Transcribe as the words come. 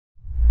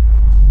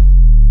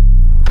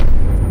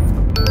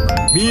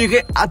მიიღე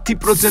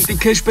 10%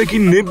 ქეშბექი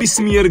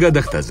ნებისმიერ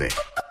გადახდაზე.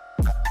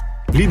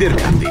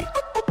 ლიდერქარდი.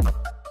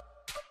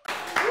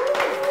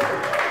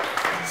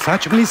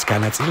 საჭმლის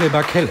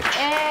განაწილება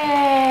ქელეხში.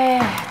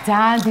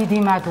 ძალიან დიდი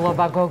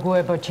მადლობა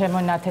გოგოებო, ჩემო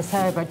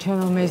ნათესავებო,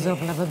 ჩემო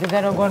მეზობლებო, და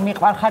როგორ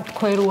მიყვარხართ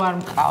თქვენ რო არ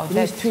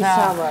მყავდეთ.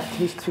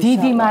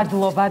 დიდი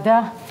მადლობა და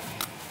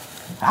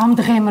ამ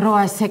დღემ რო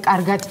ასე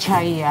კარგად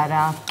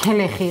ჩაიარა.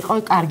 ქელეხი იყო,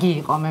 კარგი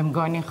იყო მე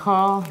მგონი,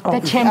 ხო? და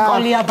ჩემ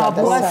ყოლია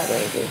ბაბუას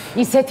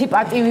ისეთი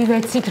პატივი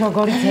ვეცით,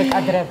 როგორიც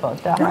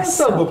ეკადრებოდა.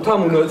 გასაგობთ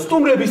ამუნა,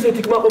 სტუმრები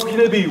ისეთი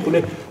კმაყოფილები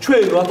იყვნენ.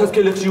 ჩვენ 1000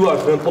 ქელეხში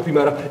ვართ, მე მყოფი,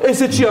 მაგრამ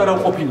ესეთში არ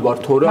ამყოფილ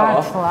ვართო რა.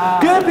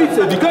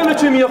 გეფიცები,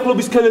 განაჩემი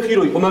ახლობის ქელეხი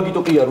რო იყო,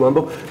 მაგიტო კი არ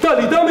ვამბობ.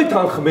 დალი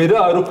დამეთანხმე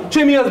რა, რომ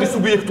ჩემი აზრი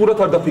სუბიექტურად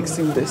არ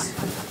დაფიქსირდეს.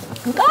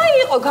 კაი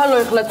იყო ქალო,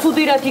 ეხლა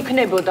ცუდი რათ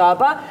იქნებოდა,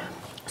 აბა.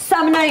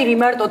 სამნაირი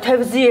მარტო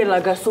თევზიელა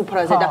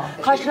გასუფრაზე და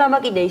ხაშლამა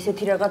კიდე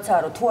ისეთი რაღაცაა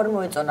რომ თუ არ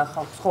მოეწონა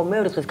ხალხს ხო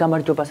მეორე დღეს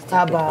გამარჯვებასაც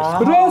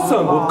აკეთებს. რას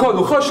ამბობ,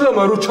 ქალო,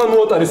 ხაშლამა რო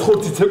ჩამოატარის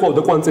ხორციც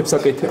ეყავდა კვანწებს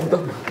აკეთებდა.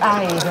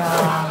 კაი რა.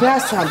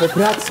 რას ამბობ,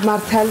 რაც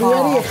მართალი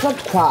არის, ეხლა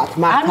თქვათ,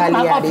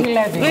 მართალი არის.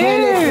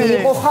 ქელეხი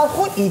იყო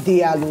ხალხო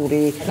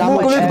იდეალური.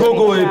 მოკლედ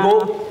გოგოებო,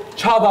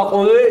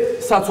 ჩავაყოლე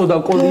საცოდავ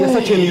კოლიასა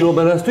ჩემი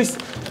რომანასთვის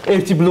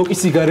ერთი ბლოკი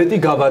სიგარეტი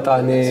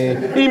გავატანე.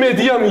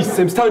 იმედია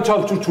მისცემს, თან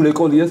ჩავჭურჩულე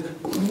კოლიას.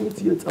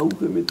 კოლიაზია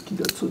წაუღე მეთქი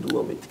და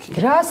ცოდვა მეთქი.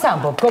 რას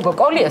ამბობ, გოგო,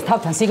 კოლიას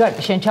თავთან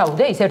სიგარეტი შენ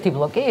ჩაუდე ის ერთი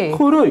ბლოკი?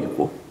 ხო რა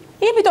იყო?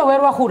 იმიტომ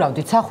ვერ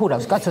ვახურავდით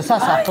სახურავს, კაცო,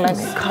 სასახლეს.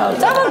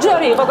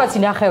 წამოვჯარი იყო კაცი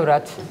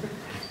ნახევრად.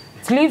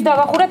 ძლივს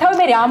დავახურა, თავი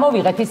მე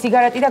ამოვიღეთ ის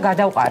სიგარეტი და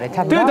გადავყარეთ.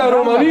 დედა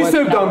რომანი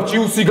ისევ დამჭი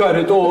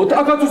უსიგარეტო.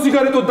 აქაც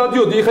უსიგარეტო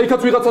დადიოდი, ეხა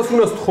იქაც ვიღაცას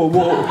უნდა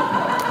სთხოვო.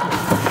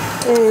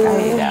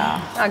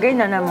 აგე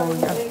ნანა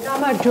მოვიდა.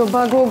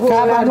 გამარჯობა გოგო,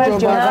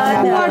 გამარჯობა.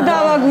 არ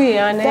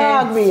დავაგვიანე.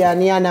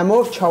 დააგვიანი, ანა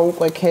მორჩა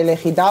უკვე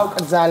ქელეხი,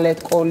 დავკრძალეთ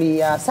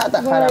ყოლია,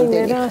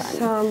 სადახარამდენი.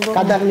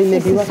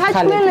 გადაღლილები ვართ ხალხი.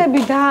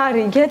 საჭმელები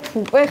დაარიგეთ,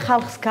 უკვე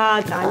ხალხს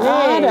გაატანე.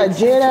 არა,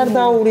 ჯერ არ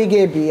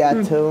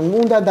დაურიგებიათ,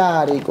 უნდა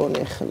დაარიგონ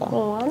ეხლა.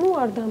 ო, ანუ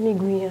არ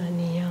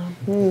დამიგვიანია.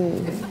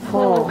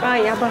 ხო,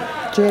 კაი, აბა.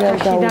 ჯერ არ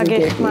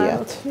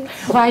დაურიგებიათ.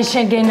 ვაი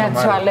შენ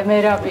გენაცვალე მე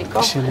რა ვიყო.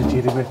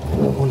 შენეჯერებე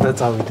უნდა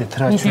წავიდეთ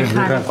რა ჩვენ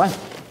ვიღა.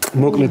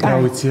 მოკლედ რა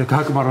ვიცი,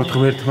 გაკმაროთ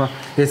ღმერთმა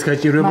ეს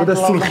გაჭირვებოდა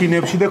სულ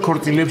ხინებში და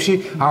ქორწილებში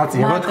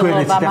აწიება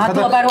თქვენიც და ხა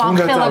და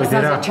უნდა წავიდე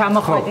რა.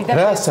 ჩამოხვედი და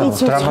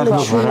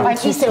მადლობა.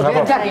 ისე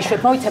ვერ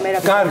დაგიშვებ, მოიცა მე რა.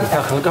 კარგი,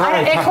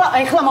 ახლა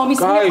ეხლა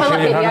მომისმინე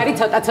ყველაფერი არის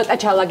ცოტა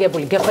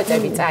ჩალაგებული,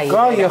 გეხვეწები წაიღე.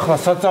 კაი, ახლა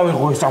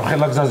საწავიღო ეს ამ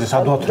ხელაგზაზე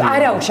სადვათრი.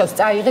 არა უშავს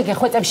წაიღე,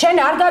 გეხვეწები. შენ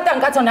არ გატან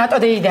კაცო ნატო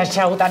დეიდას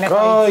ჩაუტანე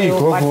კაი,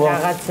 გოგო.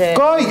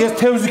 კაი, ეს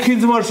თევზი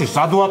ქინძმარში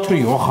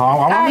სადვათრიო ხა,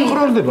 ამ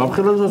მიყრონდება ამ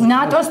ხელაგზაზე.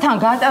 ნატოსთან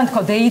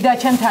გატანთქო დეიდა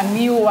ჩემთან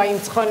მიუვა იმ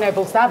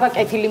ცხონებულს, აბა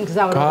კეთილი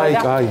მგზავრობა და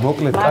კაი,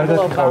 მოკლედ კარგად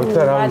გყავით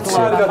და რა ვიცი.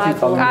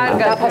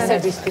 კარგად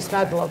დაფასებისთვის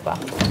მადლობა.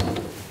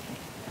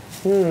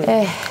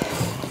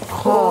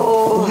 ხო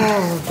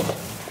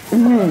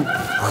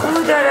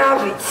და რა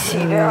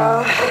ვიცი რა.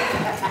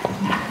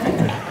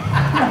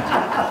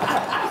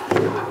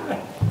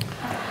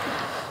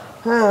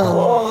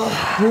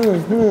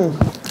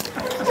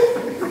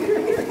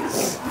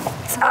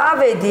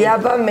 წავედი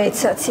აბა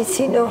მეცაც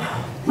იცინო.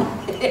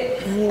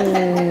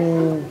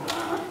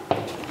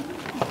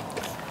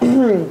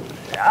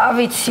 რა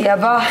ვიცი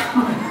აბა.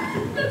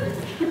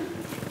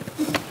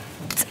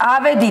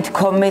 წავედი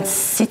თქო მეც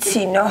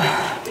სიცინო.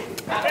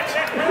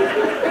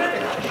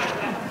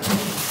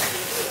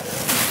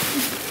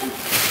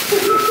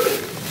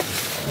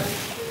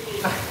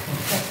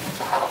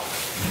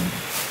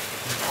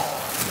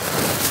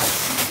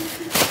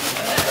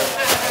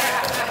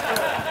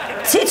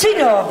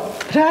 ციცინო.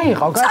 რა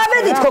იყო?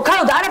 წავედი თქო,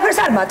 ქალო და არაფერს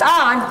არ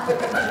მატან.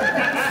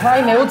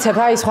 ვაიმე უცებ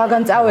აი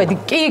სხვაგან წავედი.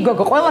 კი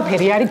გოგო,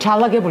 ყველაფერი არის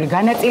ჩალაგებული,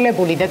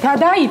 განაწილებული და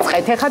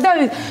დაიწყეთ. ეხლა და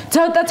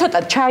ცოტა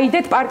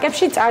ჩაიდეთ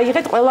პარკებში,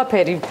 წაიღეთ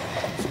ყველაფერი.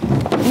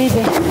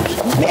 მიდე.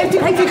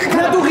 ერთი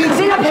ხნადუღი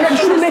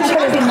ძილაფერში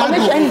მეჩერები ხომ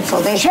შენ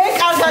იწოდე. შენ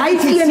კარგად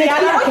იცი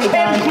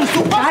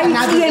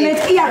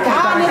აიწიე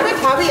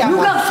თავი ახლა. ნუ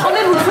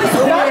გავხსოვე უცხოს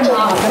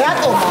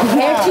რატომ?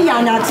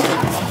 ერთიანად.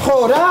 ხო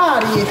რა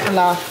არის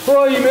ეხლა?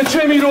 ვაიმე,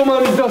 ჩემი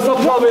რომანის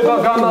დასაფლავება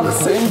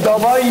გამახსენდა.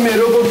 ვაიმე,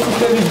 როგორც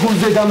ხუთელის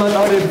გულზე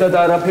დამატარებდა და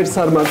არაფერს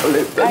არ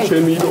მაკლებდა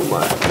ჩემი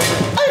რომანი.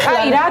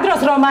 აი, რა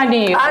დროს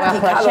რომანი იყო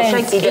ახლა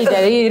შენ კიდე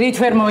რით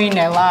ვერ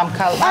მოინელა ამ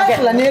ქალს.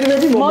 ახლა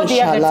ნერვები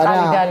მომეშალა რა.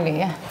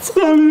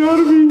 წყალი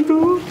არ მინდა.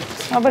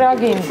 აბა რა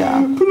გინდა?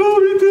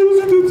 ფლავი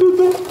თევზი და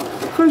ცოტა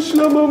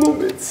ხაშლამა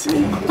მომეცი.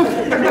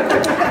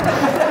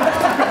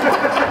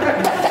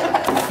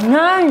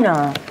 ნანა.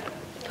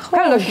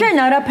 ქალო, შენ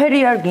არაფერი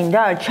არ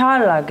გინდა?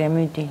 ჩალაგე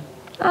მიდი.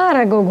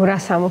 არა გოგო,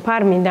 რას ამოფ,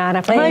 არ მინდა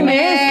არაფერი. ვაიმე,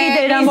 ეს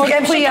კიდე რა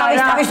მოხია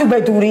რა. თავის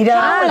უბედური რა.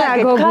 არა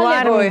გოგო,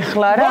 არ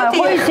მოეხლა რა.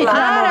 ხო ისიც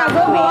არა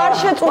გოგო, არ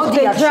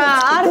შეწუხდეთ რა.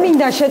 არ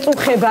მინდა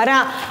შეწუხება რა.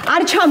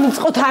 არ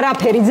ჩამიწყოთ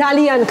არაფერი,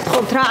 ძალიან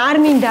გთხოვთ რა. არ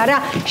მინდა რა.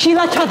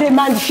 შილაჩადე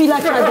მან,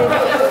 შილაჩადე.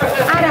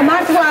 არა,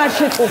 მართლა არ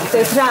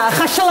შეწუხდეთ რა.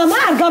 ხაშალამა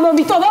არ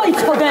გამომიტოვა,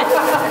 იცოდე.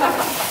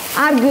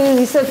 არ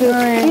ისეთ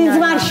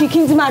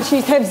კინძმარში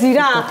თევზი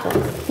რა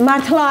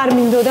მართლა არ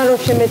მინდოდა რომ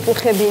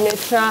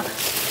შემეწუხებინეთ რა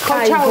ხო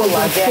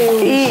ჩაულაგე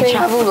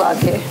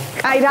ჩავულაგე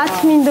აი რაც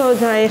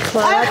მინდოდა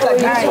ეხლა ახლა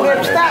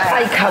გიწურებს და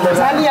აი ქალო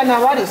ძალიან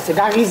ავარის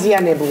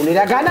გაღიზიანებული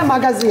რა განა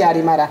მაღაზი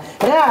არის მაგრამ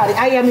რა არის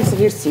აი ამის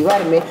ღირსი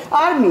ვარ მე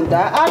არ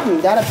მინდა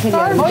არაფერი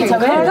არ მოიცა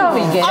ვერ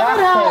გავიგე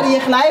რა არის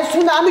ახლა ეს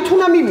უნდა ამით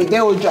უნდა მივიდე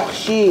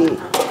ოჯახში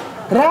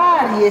რა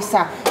არის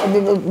ესა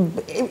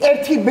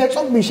ერთი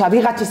ბეწობიშა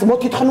ვიღაცის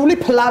მotitxnuli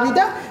ფლავი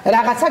და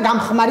რაღაცა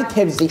გამხმარი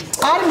თევზი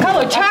არ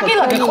ხალო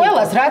ჩაგილაგე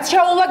ყველას რაც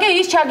ჩაულაგე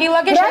ის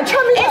ჩაგილაგე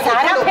ეს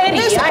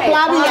არაფერია ეს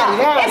ფლავი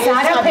არის რა ეს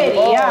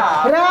არაფერია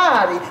რა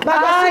არის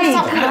მაგრამ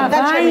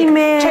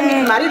ჩემი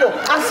მარი რომ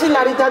 100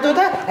 ლარი დადო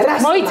და რა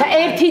მოიცა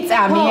ერთი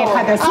წამი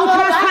ეხა და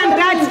სუფრასთან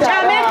რაც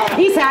ჭამე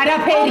ის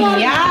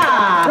არაფერია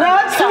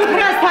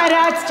სუფრასთან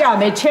რაც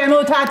ჭამე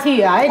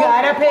ჩემოთათია ეგ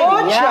არაფერია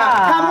ოჩა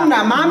თამუნა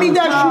მამი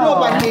და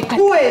შულობა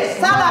თუ ეს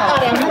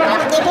სალაყარი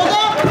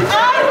მოგწოდო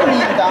არ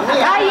მინდა მე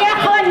აი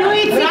ახლა ნუ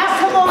იცი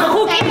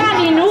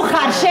ხუკიმანი ნუ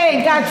ხარ შენ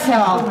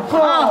კაცო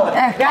ხო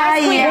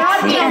აი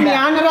მე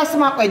ანრას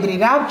მაყვედრი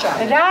რა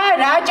ვჭამე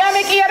რა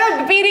ჭამე კი არა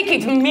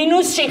პირიქით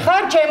მინუსში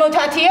ხარ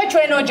ჩემოთათია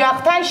ჩვენ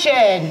ოჯახთან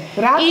შენ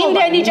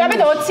იმდენი ჭამე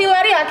 20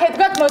 ლარი აქეთ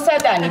გაქვს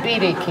მოსატანი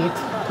პირიქით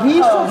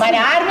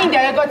მაგრამ არ მინდა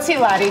ეგ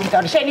 20 ლარი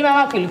იმიტომ შენი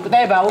მამაფილი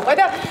კვდება უკვე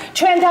და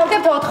ჩვენ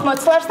დავდებთ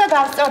 80 ლარს და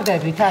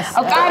გავსწორდებით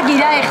ასე კარგი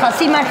რა ეხლა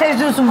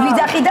სიმართლეს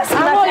ვიძახი და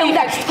სიმართლე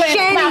უნდა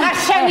შენ აღარ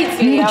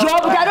შემიწია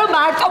ჯობდა რომ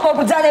მარტო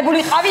მოგძანებული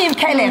ხავი იმ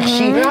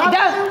ქელეხში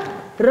და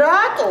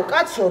რატო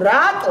კაცო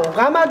რატო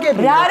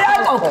გამაგები რა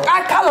რატო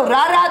კაკალო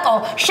რა რატო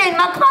შენ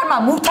მაკმარმა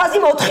მურთაზი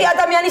 4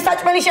 ადამიანის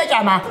საჭმელი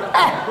შეჭამა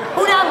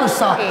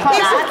უნამუსო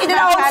ეს კიდე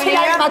რა 20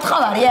 ლარი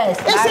მათხოვარი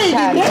ესე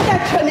იგი მე და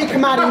ჩემი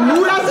ქმარი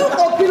მურაზი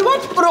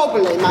ყოფილვართ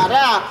პრობლემა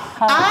რა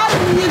არ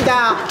მინდა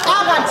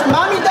აღარც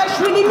მამი და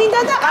შვილი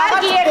მინდა და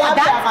კარგი ერთხა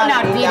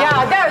დაწნარდი რა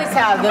და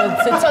ისა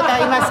ცოტა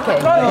იმას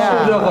ქენ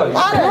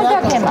არა რა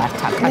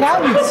დაკემართა რა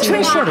ვიცი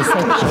ჩვენ შორის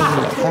ეჭვი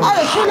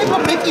არა შეიძლება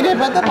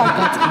მეტირება და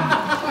მაგაც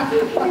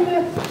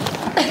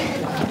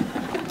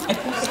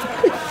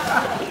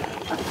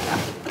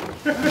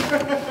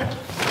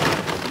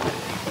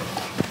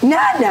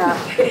ნანა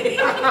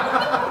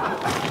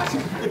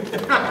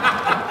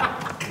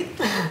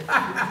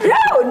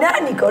რაო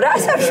ნანიკო რა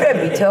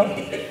საშვებითო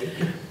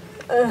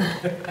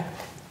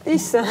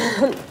ისა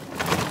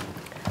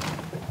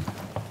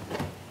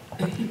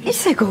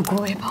ისე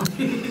გოგოება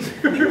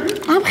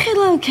ამ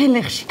ხელალ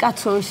ქელეხში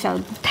კაცო ისა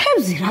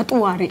თევზი რატო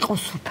არ იყო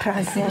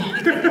სუფრაზე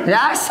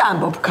რას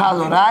ამბობ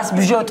ქალო რას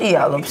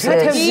ბჟოტიალობს ეს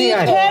თევზი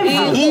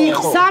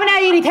არის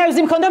სამნაირი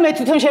თევზი მქონდა მე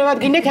თვითონ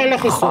შევადგინე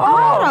ქელეხის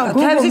სუფრაზე არა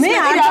გოგო მე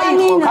არ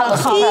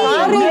დაინახა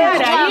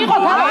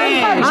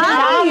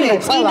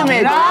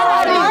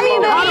არა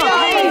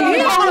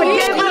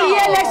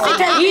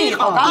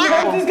იყო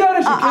ის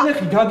გარეშე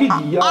ქელეხი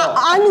გაგიგია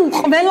ანუ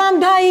ყველამ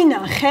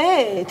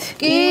დაინახეთ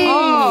კი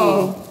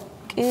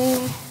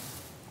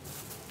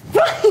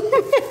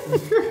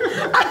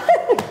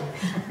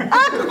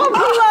აქ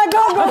ყოფილა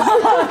გოგო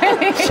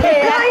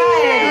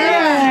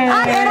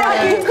არა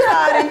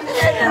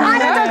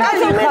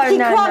კაცო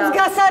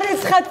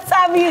გასარიცხად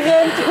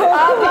წავიღებთ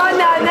აბა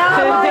ნანა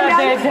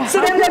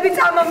სრემლები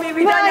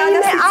წამომივიდა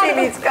ნანა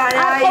სიცილისგან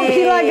აი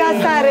ყოფილა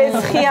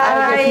გასარიცხი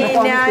აი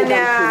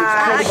ნანა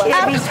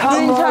აკების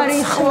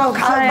თომოხო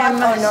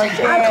ქალბატონო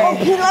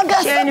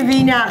შენ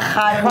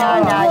ვინახარ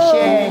ნანა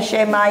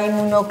შენ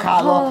მაიმუნო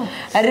ქალო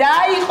რა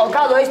იყო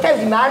ქალო ეს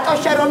თევზი მარტო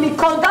შენ რომ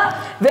იქონდა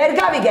ვერ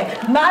გავიგე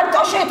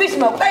მარტო შეთვის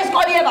მოკვდა ის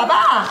ყოლია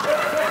ბაბა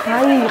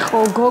აი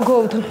ხო გოგო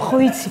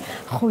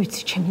ხო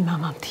იცი ჩემი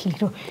მამა მთილი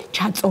რომ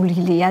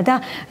ჩაწოლილია და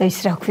ის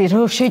რა ქვია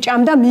რომ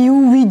შეჭამდა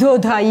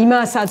მიუვიდოდა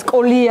იმასაც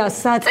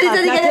ყოლიასაც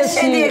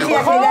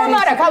ხო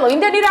მარა ქალო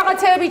იმდენი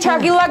რაღაცეები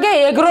ჩაგილაგე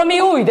ეგ რომ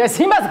მიუვიდეს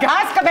იმას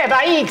გასკდება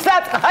იქ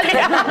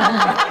საწყალია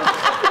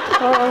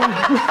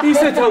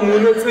ისეთა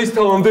მონაწილეს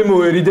თავამდე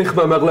მოერიდე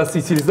ხმამაღლა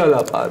სიცილის და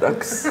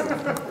ლაპარაკს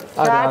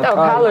რატო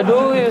ქალო ნუ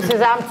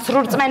ამ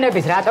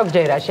ცრურწმენების რატო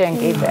გჯერა შენ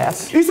კიდე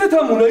ისეთა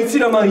მონა იცი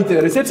რა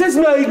მაინტერესებს ეს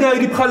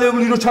ნაირ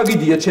ფხალეული რო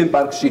ჩაგიდია ჩემ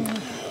პარკში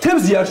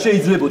თევზი არ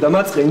შეიძლებოდა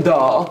მაწყენდა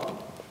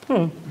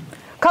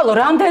ქალო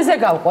რამდენზე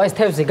გავყო ეს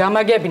თევზი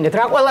გამაგებინეთ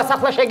რა ყველა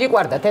სახლა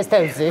შეგიყვარდათ ეს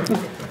თევზი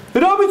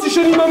რა ვიცი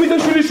შენი მამი და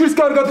შვილიშვილს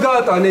კარგად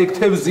გაატანე ეგ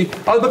თევზი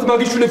ალბათ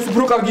მაგიშვილებს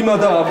უფრო კარგი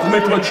მადა აქვს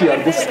მეთმა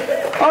ჩიარგოს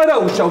არა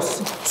უშავს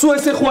სულ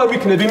ესე ხო არ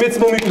ვიქნები მეც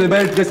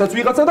მომიქნება ერთ დღესაც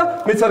ვიღაცა და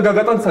მეც არ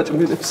გაგატან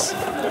საჭმელებს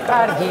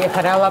კარგი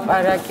ეხა რა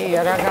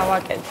ლაპარაკია რა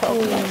გავაკეთო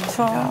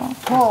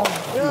ხო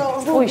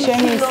უი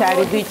შენი ის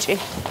არის ბიჭი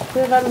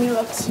ვეღარ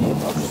მილაქციებ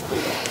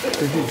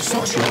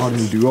სახში აღარ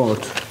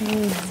მიდივართ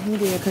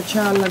მიდი ეხა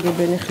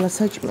ჩაალაგებენ ეხლა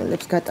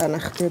საჭმელებს გატანა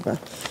ხდება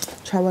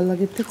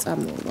ჩავალაგებ და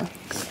წამოვა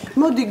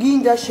მოდი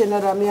გინდა შენ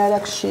რამე არ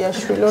აქვს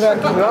შეაშვილო რა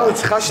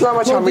ვიცი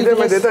ხაშლამა ჩამიდე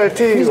მე დედა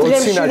ერთი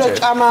 20 ნაჭერი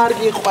ჭამა არ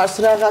გიყვარს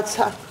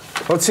რაღაცა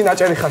 20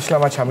 ნაჭერი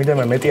ხაშლამა ჩამიდე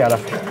მე მეტი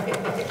არაფერი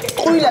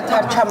ყვილად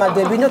არ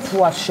ჩამადებინო თუ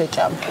არ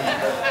შეჭამ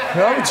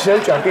რა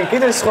შევჭარ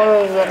კიდე სხვა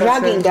რა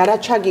გინდა რა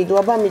ჩაგიდო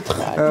აბა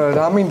მითხარ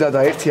რა მინდა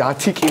და ერთი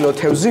 10 კილო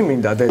თევზი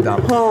მინდა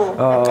დედამ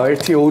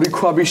ერთი 2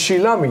 ქვაბი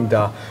შილა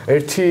მინდა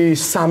ერთი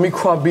 3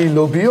 ქვაბი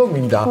ლობიო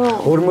მინდა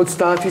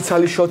 50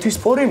 ცალი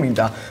შოთის პური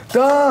მინდა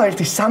და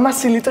ერთი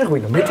 300 ლიტრი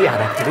ღვინო მეტი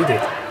არ აქვს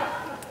დედა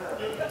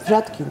რა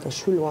გინდა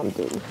შვილო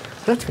ამდენი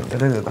რა თქმა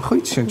უნდა და ხო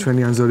იცი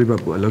ჩვენი ანზორი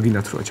ბაბუა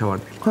ლოგინათ როა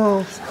ჩავარდნილი ხო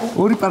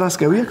ორი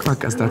პარასკევია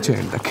ქვაკას და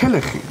ჩემ და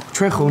ქელეხში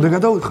ჩვენ ხო უნდა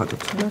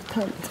გადავიხატოთ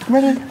მართალი მე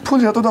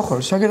ფული რატო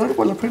დახوارე შეგერარი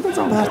ყველაფერი და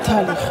წავა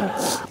მართალი ხო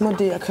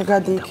მოდი აქ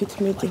გადიიქით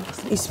მეტი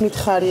ის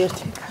მითხარი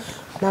ერთი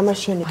მამა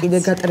შენი კიდე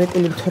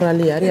გატრეკული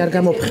მთვრალი არის არ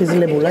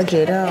გამოფხიზლებულა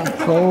ჯერა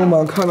ხო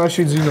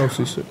მანქანაში ძინავს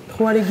ისე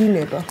ხო არ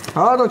იგინება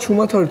არა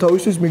ჩუმად არის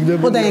თავისთვის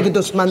მიგდება ხო და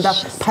ეგდოს მან და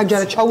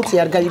ფაჯარა ჩაუწი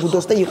არ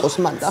გაიგუდოს და იყოს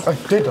მან და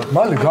დედა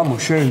მალე გამო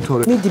შენ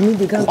თორე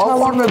მიდი გამჩავა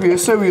აყვარნები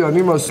ესევიან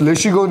იმას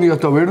ლეში გონიათ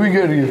და ვერ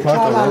ვიგერიეთ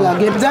ჩავალა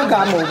გებდა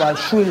გამოვა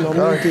შვილო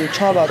მიდი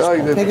ჩავაწყო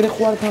ეგრე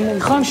ხო არ გამოვა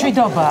ხო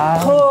მშვიდობა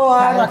ხო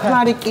არა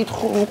ხარი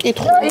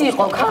კითხო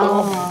იყო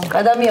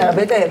ადამიანი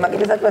ბეტერმა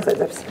კიდე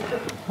საკლასეთებს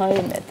აი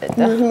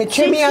მეტედა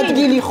ჩემი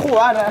ადგილი ხო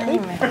არ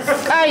არის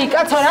კაი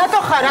კაცო რატო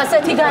ხარ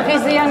ასეთი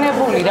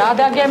გაღიზიანებული რა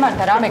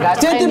დაგემართა რამე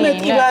გაწყენი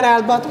დედმეტი ვარ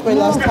ალბათ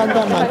ყველასთან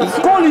დამაგი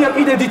გოლია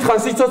კიდე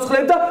დიდხანს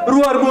იცოცხლებ და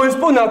რო არ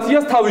მოესპო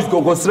ნათიას თავის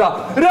გოგოს რა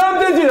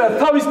რამდენჯერად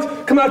თავის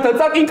ქმართან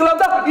წაკინკლავ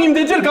და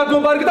იმდენჯერ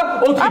გადმომარგდა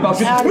 4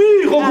 ბავშვი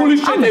მიიღო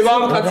გულის შეტევა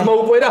ამ კაცს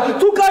მოუყვერა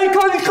თუ კაი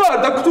ქალი ხარ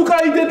და თუ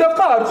კაი დედა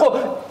ხარ ხო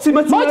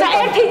მოიცა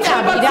ერთი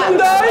წამი რა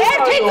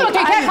ერთი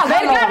წუთი ხეხა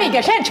ვერ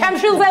გავიგე შენ ჩემ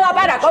შვილზე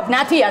ლაპარაკობ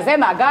ნათიაზე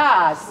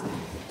მაგას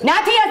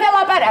ნათიაზე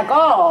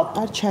ლაპარაკობ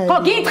ხო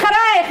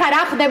გითხრა ეხა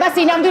რა ხდება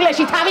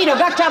სინამდვილეში თავი რო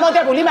გაქვს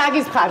ჩამოდებული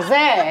მაგის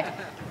მხარზე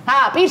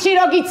პირში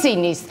რო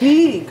გიცინის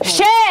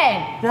შენ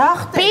რა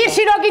ხდება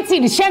პირში რო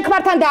გიცინის შენ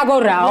ქმართან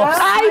დაგორაო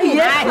აი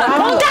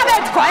უნდა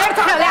მეთქვა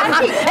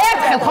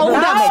ერთხელ ხო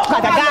უნდა მეთქვა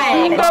და გაე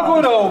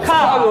დაგორაო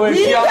ხალო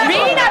ერთი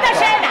მინა და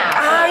შენა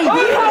აი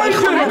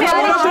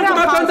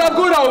თან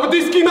დაგორაო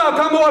დისკი მაქვს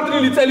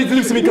გამოვარდნილი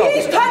წელიწლის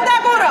მიქავს თან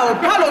დაგორაო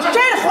ხალო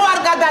შენ ხო არ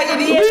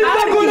გადაირიე ვის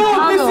დაგორაო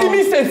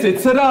მის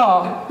ესეც რა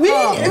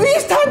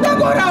ვის თან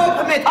დაგორაო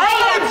მე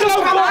აი ახლა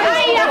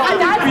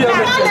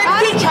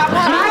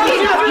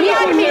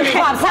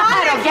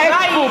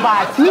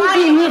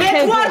მიდი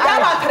თუ არ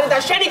დავაქრე და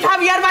შენი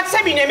თავი არ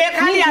ვაცემინე მე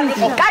ხალი არ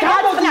ვიყო კაი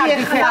გამოგიე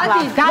ხა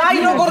აი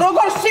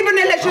როგორ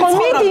სიბნელეში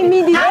ცხოვრობ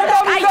მიდი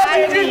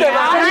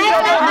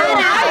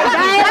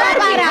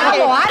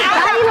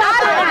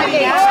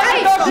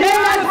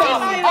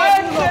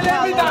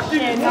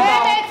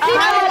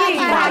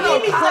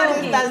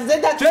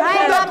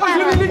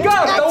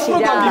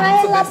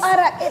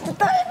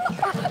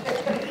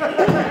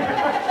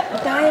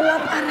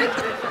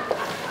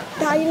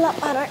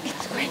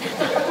დაილაპარაკეთ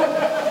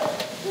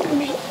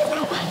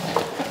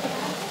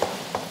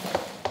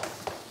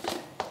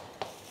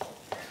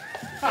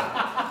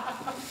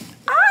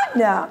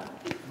ანა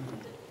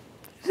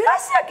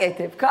რას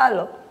აკეთებ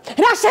ქალო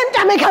რა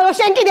შემჭამე ქალო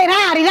შენ კიდე რა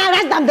არის რა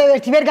რას დამდე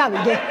ერთი ვერ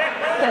გავიგე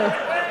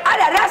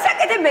არა რას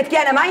აკეთებ მეთქი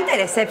ანა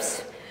მაინტერესებს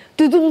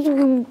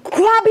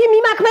ქვაბი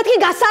მიმაქ მეთქი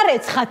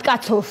გასარეცხად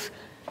კაცოს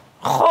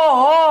ხო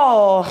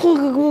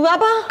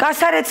აბა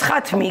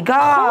გასარეცხად მიგა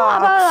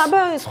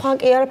აბა სხვა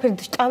კი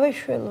არაფერი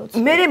შტავეშველოც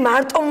მე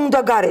მარტო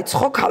უნდა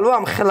გარეცხო ქალო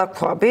ამ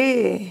ხელაქვაბი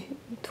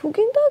თუ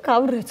გინდა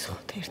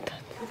გავრეცხოთ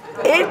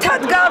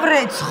ერთად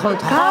გავრეცხოთ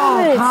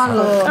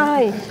ხალო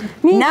აი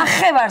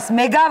ნახევარს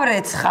მე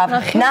გავრეცხავ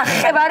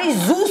ნახევარი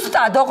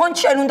ზუსტად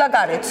ოღონდ შენ უნდა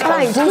გარეცხო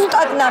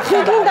ზუსტად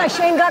ნახევარი გინდა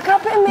შენ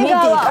გაკაფე მე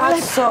გავა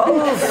კაცო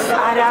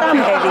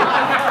არაფერი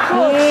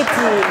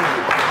მიდი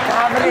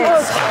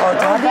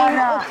გავრეცხოთ აბა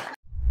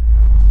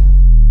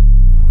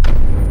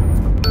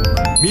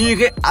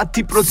მიიღე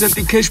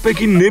 10%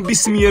 ქეშბექი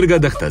ნებისმიერ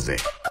გადახდაზე.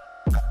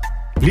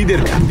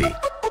 ლიდერქარდი